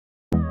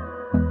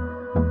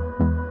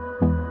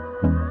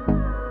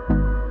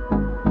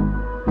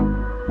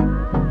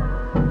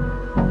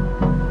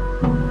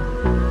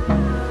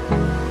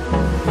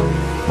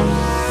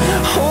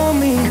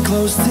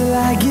close till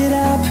I get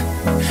up.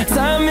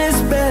 Time is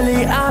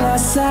barely on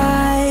our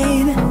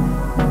side.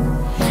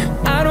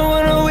 I don't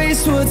wanna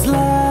waste what's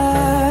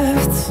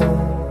left.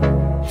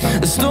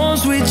 The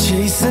storms we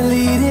chase are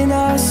leading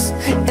us,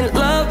 and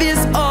love is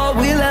all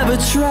we'll ever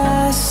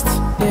trust.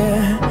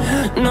 Yeah,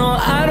 no,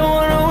 I don't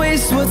wanna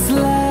waste what's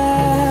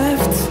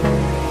left.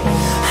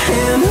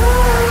 And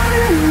on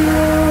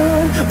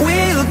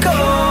we'll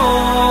go,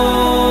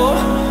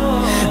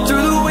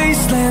 through the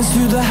wastelands,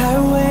 through the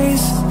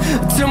highways,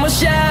 till my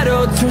shadow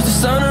turns to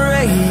sun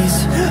rays.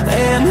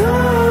 And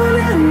on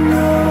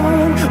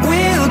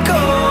we'll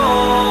go,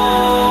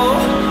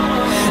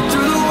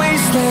 through the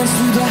wastelands,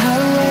 through the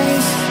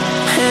highways,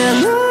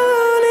 and on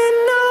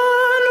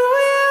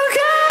we'll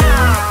go.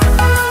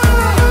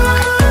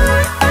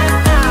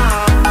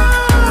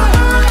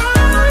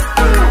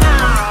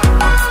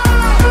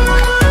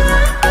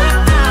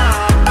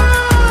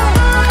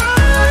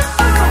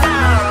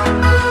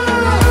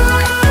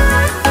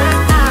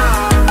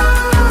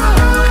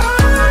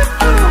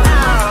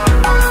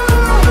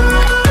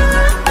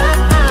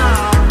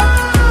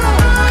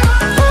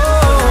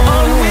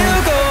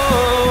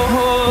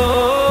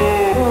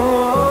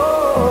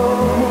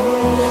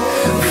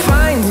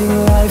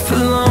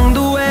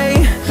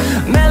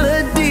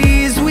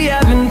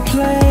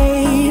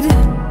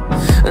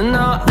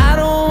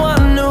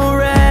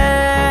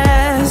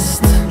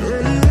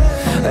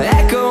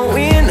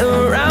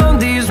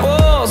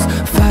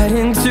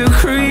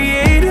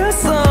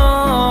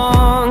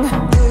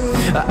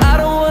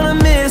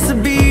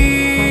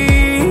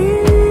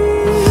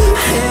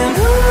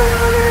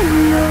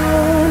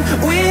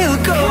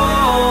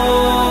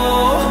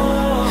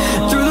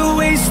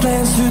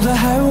 Through the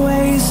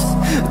highways,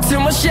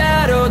 till my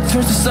shadow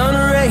turns to sun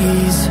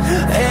rays.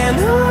 And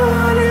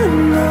on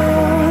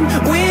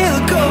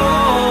we'll go,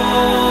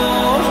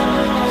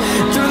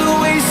 through the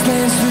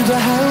wastelands, through the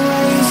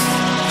highways,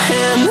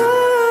 and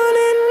on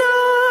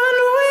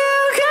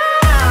we'll go.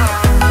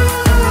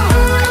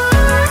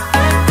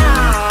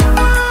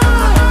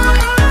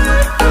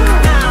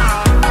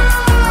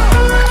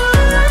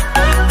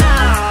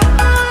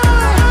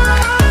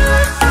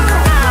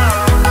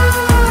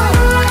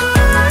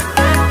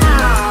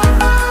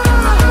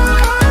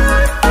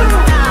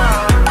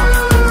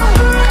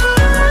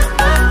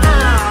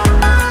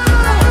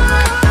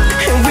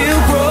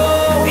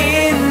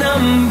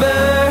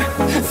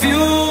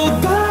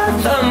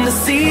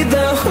 See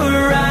the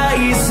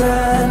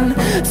horizon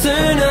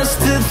turn us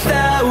to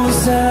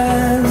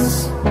thousands,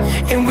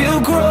 and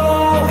we'll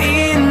grow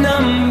in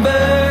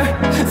number,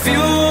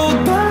 fueled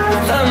by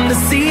them to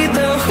see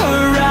the horizon.